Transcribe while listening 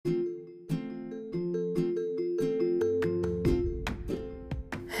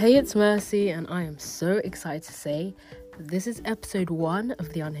Hey, it's Mercy, and I am so excited to say this is episode 1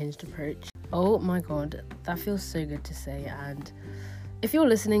 of the Unhinged approach. Oh my god, that feels so good to say, and if you're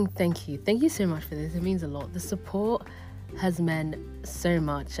listening, thank you. Thank you so much for this. It means a lot. The support has meant so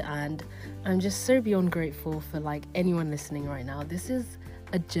much, and I'm just so beyond grateful for anyone listening right now. This is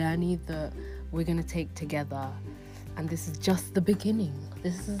a journey that we're going to take together, and this is just the beginning.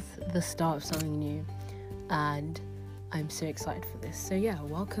 This is the start of something new, and I'm so excited for this. So yeah,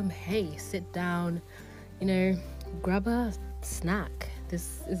 welcome. Hey, sit down, grab a snack.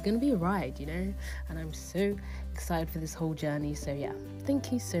 This is going to be a ride, and I'm so excited for this whole journey. So yeah,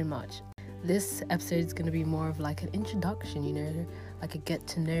 thank you so much. This episode is going to be more of an introduction, like a get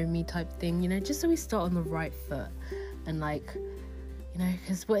to know me type thing, just so we start on the right foot and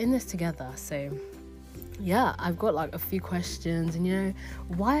because we're in this together. So yeah, I've got a few questions and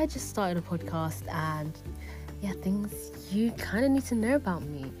why I just started a podcast and things you kind of need to know about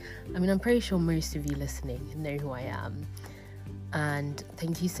me. I mean, I'm pretty sure most of you listening know who I am. And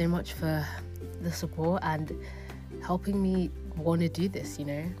thank you so much for the support and helping me want to do this,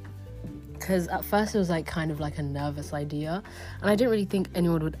 Because at first it was kind of a nervous idea. And I didn't really think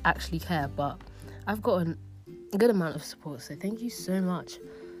anyone would actually care. But I've gotten a good amount of support. So thank you so much.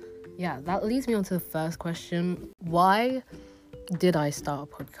 Yeah, that leads me on to the first question. Why did I start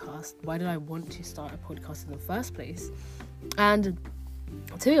a podcast? Why did I want to start a podcast in the first place? And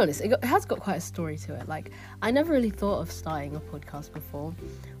to be honest, it has got quite a story to it. I never really thought of starting a podcast before,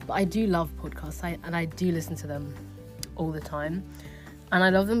 but I do love podcasts, and I do listen to them all the time. And I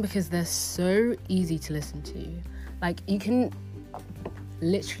love them because they're so easy to listen to. You can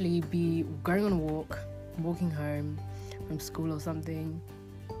literally be going on a walk, walking home from school or something,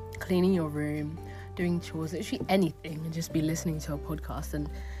 cleaning your room, doing chores, literally anything, and just be listening to a podcast. And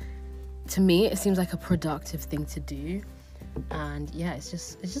to me, it seems like a productive thing to do. And yeah, it's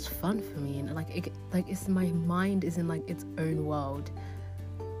just fun for me, and it's my mind is in its own world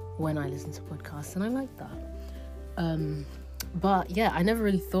when I listen to podcasts, and I like that. But yeah, I never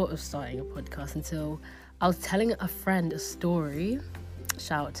really thought of starting a podcast until I was telling a friend a story.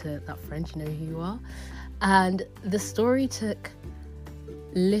 Shout out to that friend, you know who you are. And the story took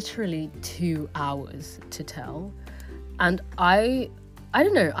literally 2 hours to tell, and I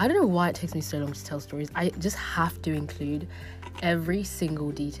don't know why it takes me so long to tell stories. I just have to include every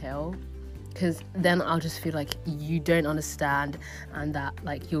single detail, because then I'll just feel like you don't understand and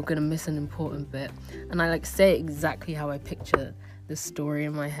that you're gonna miss an important bit. And I say exactly how I picture the story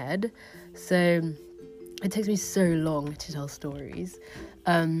in my head, so it takes me so long to tell stories.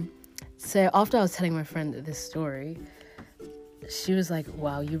 So after I was telling my friend this story, she was like,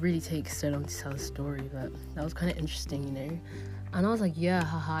 wow, you really take so long to tell a story, but that was kind of interesting, And I was like, yeah,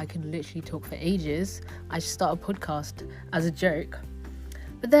 haha, I could literally talk for ages. I should start a podcast as a joke.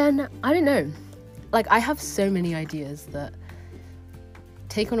 But then, I don't know. I have so many ideas that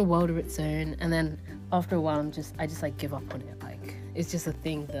take on a world of its own, and then after a while, I just give up on it. It's just a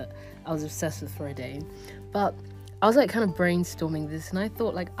thing that I was obsessed with for a day. But I was kind of brainstorming this, and I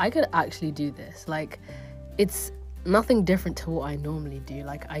thought I could actually do this. It's nothing different to what I normally do.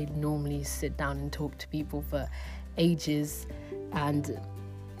 I normally sit down and talk to people for ages and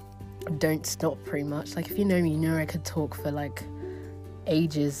don't stop, pretty much. If you know me, you know I could talk for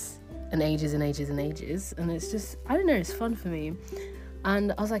ages and ages and ages and ages, and it's just, I don't know, it's fun for me.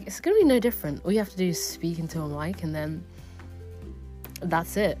 And I was like, it's gonna be no different. All you have to do is speak into a mic, and then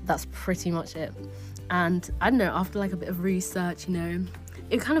that's it. That's pretty much it. And I don't know, after a bit of research,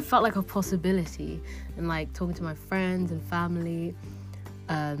 it kind of felt like a possibility. And talking to my friends and family,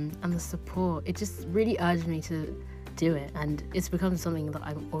 and the support, it just really urged me to do it. And it's become something that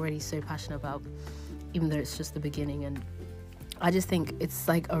I'm already so passionate about, even though it's just the beginning. And I just think it's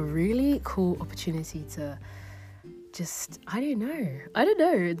a really cool opportunity to just, I don't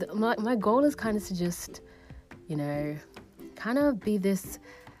know. My goal is kind of to just, kind of be this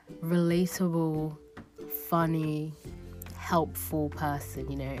relatable, funny, helpful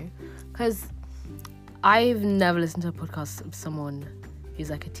person, because I've never listened to a podcast of someone who's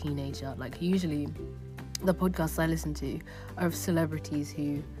a teenager. Usually the podcasts I listen to are of celebrities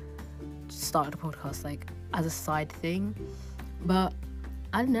who started a podcast as a side thing. But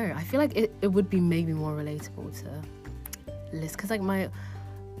I don't know, I feel it would be maybe more relatable to listen, because my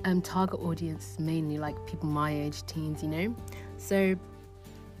target audience is mainly people my age, teens, so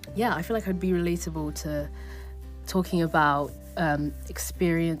yeah, I feel I'd be relatable to talking about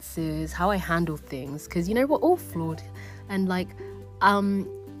experiences, how I handle things, because we're all flawed, and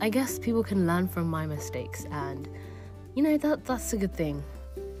I guess people can learn from my mistakes, and that's a good thing,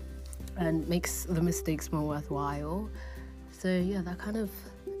 and makes the mistakes more worthwhile. So yeah, that kind of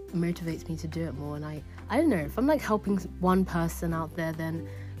motivates me to do it more. And I don't know, if I'm like helping one person out there, then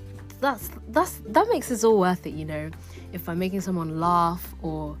that makes this all worth it, you know. If I'm making someone laugh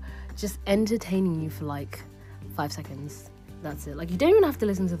or just entertaining you for like 5 seconds, that's it. Like, you don't even have to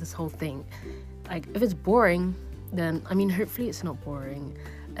listen to this whole thing. Like, if it's boring, then I mean, hopefully it's not boring.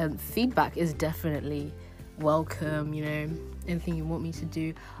 Feedback is definitely welcome, you know, anything you want me to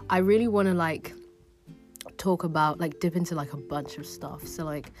do. I really want to like talk about, like, dip into like a bunch of stuff. So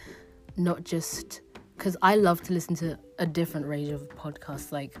like, not just because I love to listen to a different range of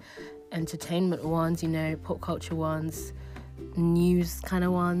podcasts, like entertainment ones, you know, pop culture ones, news kind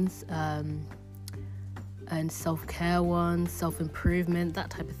of ones, and self-care ones, self-improvement, that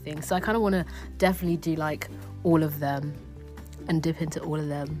type of thing. So I kind of want to definitely do like all of them and dip into all of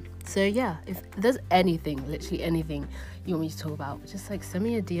them. So yeah, if there's anything, literally anything you want me to talk about, just like send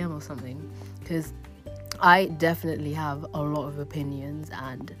me a DM or something, because I definitely have a lot of opinions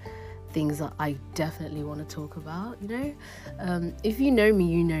and things that I definitely want to talk about, you know. If you know me,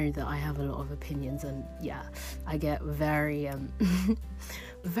 you know that I have a lot of opinions, and yeah, I get very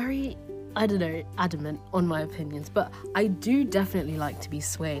very, I don't know, adamant on my opinions, but I do definitely like to be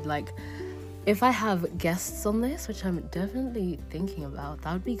swayed. Like, if I have guests on this, which I'm definitely thinking about,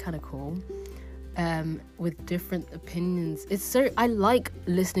 that would be kind of cool, with different opinions. I like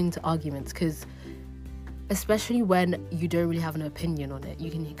listening to arguments, because especially when you don't really have an opinion on it,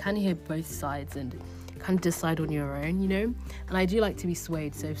 you can kind of hear both sides and kind of decide on your own, you know. And I do like to be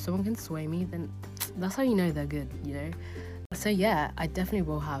swayed, so if someone can sway me, then that's how you know they're good, you know. So yeah, I definitely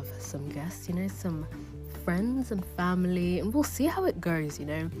will have some guests, you know, some friends and family, and we'll see how it goes, you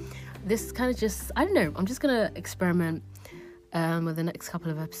know. This kind of just, I don't know, I'm just gonna experiment with the next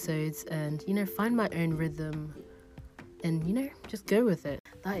couple of episodes and, you know, find my own rhythm and, you know, just go with it.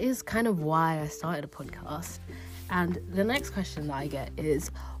 That is kind of why I started a podcast. And the next question that I get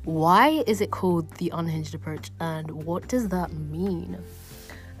is, why is it called The Unhinged Approach, and what does that mean?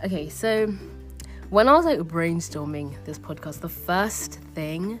 Okay, so when I was like brainstorming this podcast, the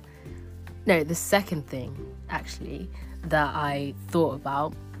second thing actually that I thought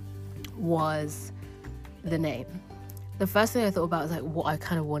about was the name. The first thing I thought about was like what I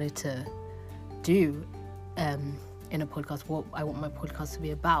kind of wanted to do in a podcast, what I want my podcast to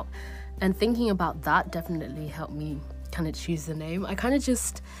be about. And thinking about that definitely helped me kind of choose the name. I kind of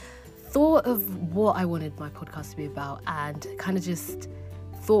just thought of what I wanted my podcast to be about and kind of just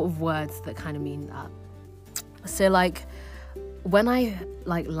thought of words that kind of mean that. So like, when I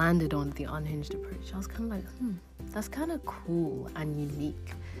like landed on The Unhinged Approach, I was kind of like, that's kind of cool and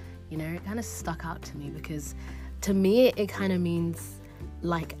unique. You know, it kind of stuck out to me because to me, it kind of means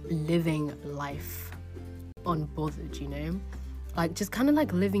like living life unbothered, you know? Like just kind of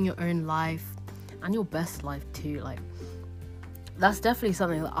like living your own life and your best life too. Like that's definitely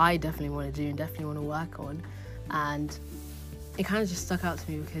something that I definitely want to do and definitely want to work on. And it kind of just stuck out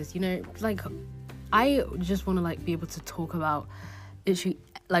to me because, you know, like I just want to like be able to talk about literally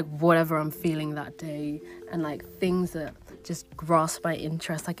like whatever I'm feeling that day and like things that just grasp my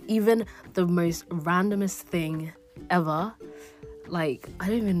interest, like even the most randomest thing ever. Like I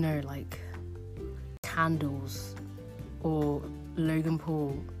don't even know, like candles or Logan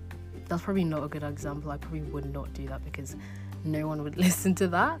Paul. That's probably not a good example. I probably would not do that because no one would listen to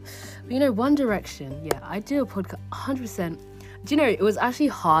that. But you know, One Direction, yeah, I do a podcast 100%. Do you know, it was actually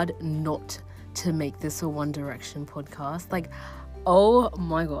hard not to make this a One Direction podcast. Like, oh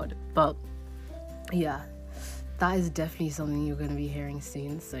my god. But yeah, that is definitely something you're going to be hearing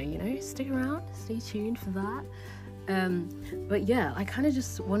soon. So, you know, stick around, stay tuned for that. But yeah, I kind of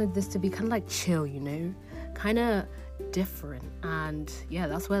just wanted this to be kind of like chill, you know, kind of different. And yeah,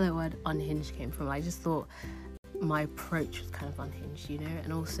 that's where the word unhinged came from. I just thought my approach was kind of unhinged, you know,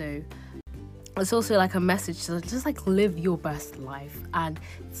 and also it's also like a message to just like live your best life, and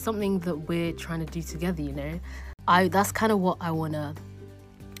it's something that we're trying to do together, you know. That's kind of what I want to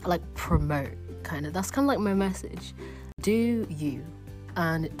like promote, kind of. That's kind of like my message. Do you,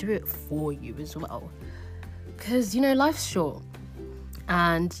 and do it for you as well, because you know life's short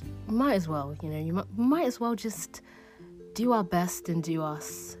and you might as well, you know, you might as well just do our best and do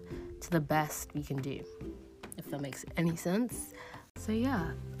us to the best we can do, if that makes any sense. So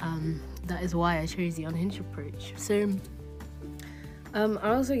yeah, that is why I chose The Unhinged Approach. So I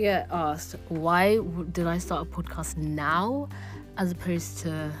also get asked, why did I start a podcast now as opposed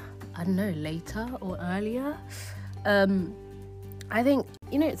to, I don't know, later or earlier? I think,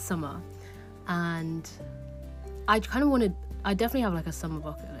 you know, it's summer and I definitely have like a summer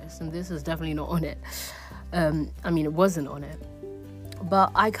bucket list, and this is definitely not on it. I mean, it wasn't on it,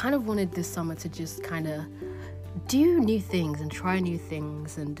 but I kind of wanted this summer to just kind of do new things and try new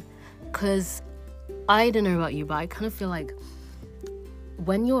things. And because I don't know about you, but I kind of feel like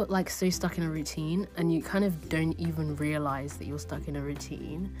when you're like so stuck in a routine and you kind of don't even realize that you're stuck in a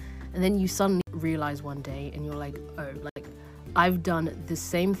routine, and then you suddenly realize one day and you're like, oh, like I've done the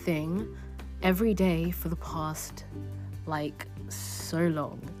same thing every day for the past like so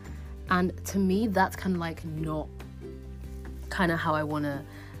long. And to me, that's kind of like not kind of how I want to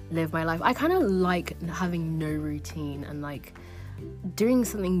live my life. I kind of like having no routine and like doing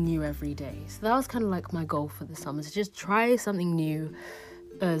something new every day. So that was kind of like my goal for the summer, to just try something new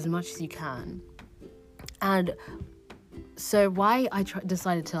as much as you can. And so why I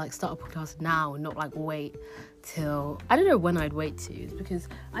decided to like start a podcast now and not like wait till, I don't know when I'd wait to, is because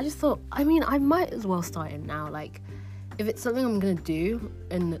I just thought, I mean, I might as well start it now. Like if it's something I'm gonna do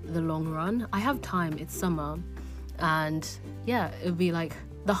in the long run, I have time, it's summer, and yeah, it would be like,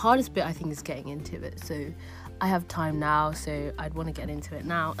 the hardest bit I think is getting into it. So I have time now, so I'd want to get into it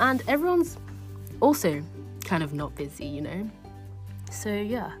now. And everyone's also kind of not busy, you know? So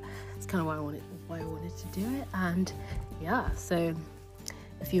yeah, that's kind of why I wanted to do it. And yeah, so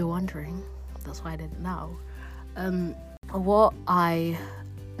if you're wondering, that's why I did it now. What I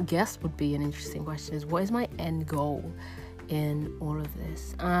guess would be an interesting question is, what is my end goal in all of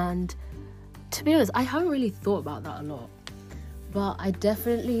this? And to be honest, I haven't really thought about that a lot, but I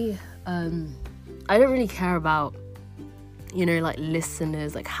definitely I don't really care about, you know, like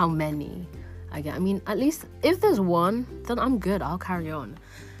listeners, like how many I get. I mean, at least if there's one, then I'm good, I'll carry on.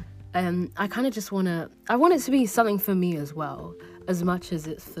 I kind of just I want it to be something for me as well, as much as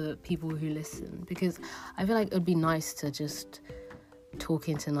it's for people who listen, because I feel like it would be nice to just talk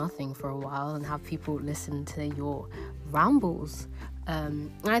into nothing for a while and have people listen to your rambles.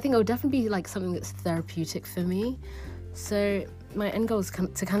 And I think it would definitely be like something that's therapeutic for me. So my end goal is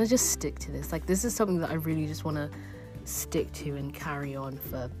to kind of just stick to this. Like, this is something that I really just want to stick to and carry on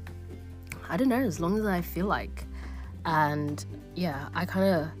for, I don't know, as long as I feel like. And yeah,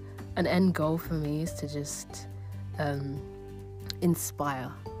 an end goal for me is to just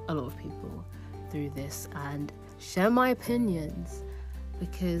inspire a lot of people through this and share my opinions,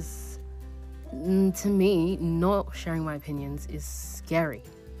 because to me, not sharing my opinions is scary,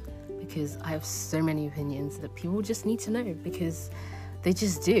 because I have so many opinions that people just need to know, because they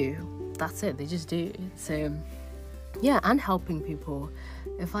just do. That's it, they just do. So yeah, and helping people.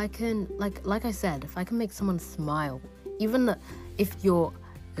 If I can, like I said, if I can make someone smile, even if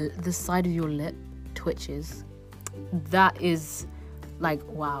the side of your lip twitches, that is like,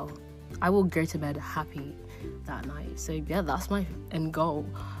 wow, I will go to bed happy that night. So yeah, that's my end goal.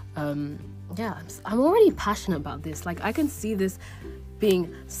 Yeah, I'm already passionate about this. Like, I can see this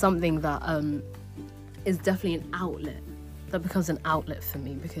being something that is definitely an outlet, that becomes an outlet for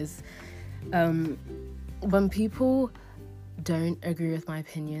me, because when people don't agree with my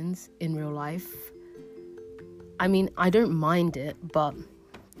opinions in real life, I mean, I don't mind it, but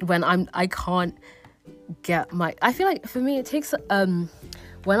when I can't get I feel like for me it takes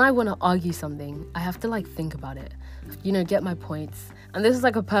when I want to argue something, I have to like think about it, you know, get my points. And this is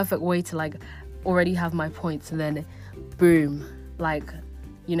like a perfect way to like already have my points and then boom, like,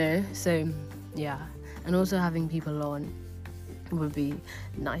 you know. So yeah, and also having people on would be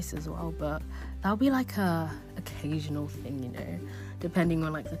nice as well, but that'll be like a occasional thing, you know, depending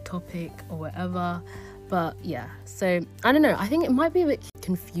on like the topic or whatever. But yeah, so I don't know, I think it might be a bit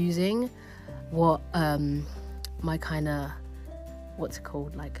confusing what my kind of, what's it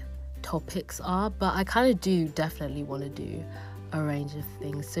called, like topics are, but I kind of do definitely want to do a range of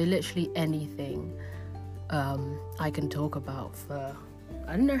things. So literally anything I can talk about for,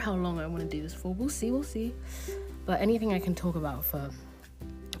 I don't know how long I want to do this for, we'll see, but anything I can talk about for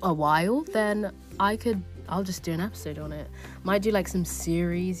a while, then I'll just do an episode on it. Might do like some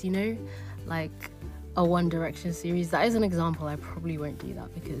series, you know, like a One Direction series. That is an example. I probably won't do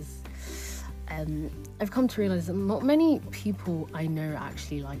that because I've come to realize that not many people I know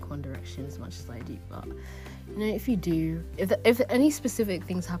actually like One Direction as much as I do. But you know, if you do, if any specific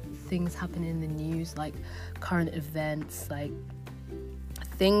things happen in the news, like current events, like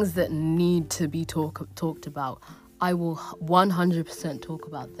things that need to be talked about, I will 100% talk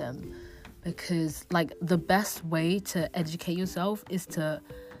about them, because like the best way to educate yourself is to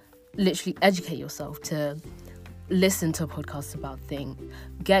literally educate yourself, to listen to podcasts about things,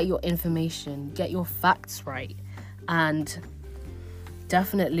 get your information, get your facts right. And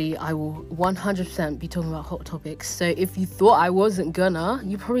definitely I will 100% be talking about hot topics. So if you thought I wasn't gonna,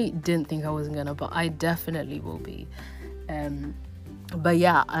 you probably didn't think I wasn't gonna, but I definitely will be. But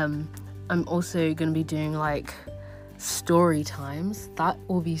yeah, I'm also gonna be doing like story times. That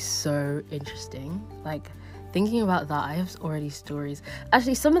will be so interesting. Like thinking about that, I have already stories.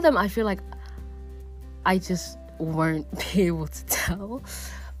 Actually, some of them I feel like I just won't be able to tell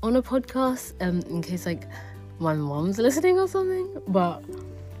on a podcast, in case like my mom's listening or something. But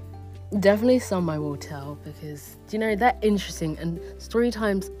definitely some I will tell, because they're interesting, and story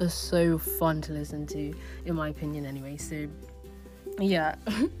times are so fun to listen to, in my opinion anyway. So yeah.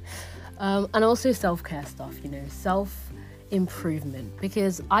 And also self-care stuff, self-improvement,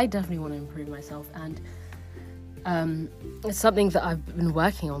 because I definitely want to improve myself, and it's something that I've been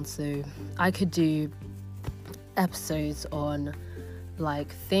working on. So I could do episodes on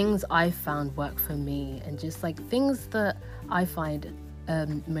like things I found work for me, and just like things that I find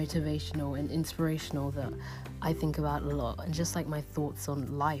motivational and inspirational that I think about a lot, and just like my thoughts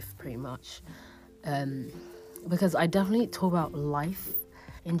on life, pretty much, because I definitely talk about life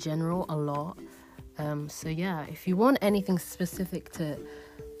in general a lot. So yeah, if you want anything specific to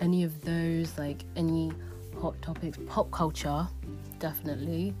any of those, like any hot topics, pop culture,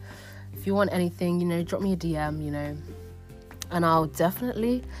 definitely. If you want anything, drop me a DM, and I'll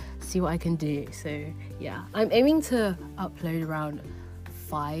definitely see what I can do. So yeah, I'm aiming to upload around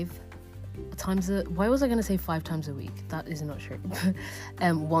 5 times why was I going to say 5 times a week? That is not true.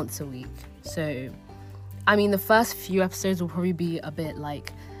 Once a week. So I mean, the first few episodes will probably be a bit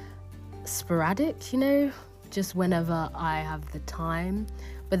like sporadic, just whenever I have the time,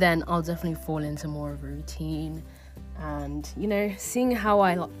 but then I'll definitely fall into more of a routine, and seeing how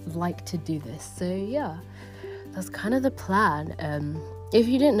I like to do this. So yeah, that's kind of the plan. If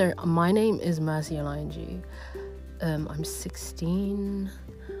you didn't know, my name is Mercy Unhinged. I'm 16.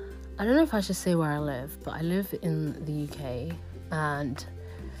 I don't know if I should say where I live, but I live in the UK, and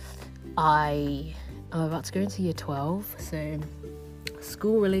I'm about to go into year 12, so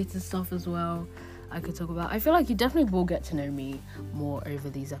school-related stuff as well I could talk about. I feel like you definitely will get to know me more over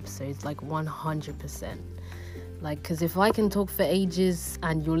these episodes, like 100%. Like, because if I can talk for ages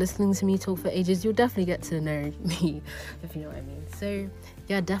and you're listening to me talk for ages, you'll definitely get to know me, if you know what I mean. So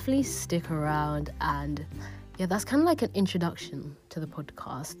yeah, definitely stick around, and yeah, that's kind of like an introduction to the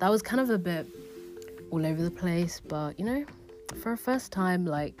podcast. That was kind of a bit all over the place, but for a first time,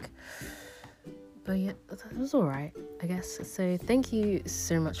 but yeah, that was all right, I guess. So thank you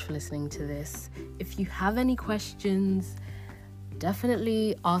so much for listening to this. If you have any questions,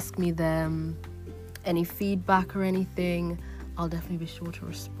 definitely ask me them. Any feedback or anything, I'll definitely be sure to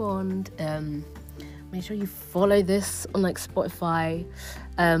respond. Make sure you follow this on Spotify.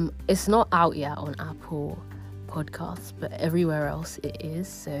 It's not out yet on Apple Podcasts, but everywhere else it is.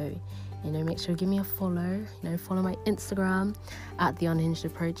 So make sure you give me a follow. Follow my Instagram at The Unhinged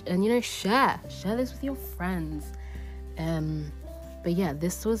Approach, and share this with your friends. But yeah,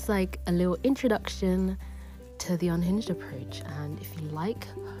 this was like a little introduction to The Unhinged Approach, and if you like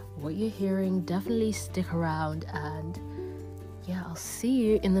what you're hearing, definitely stick around, and yeah, I'll see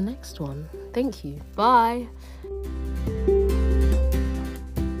you in the next one. Thank you. Bye.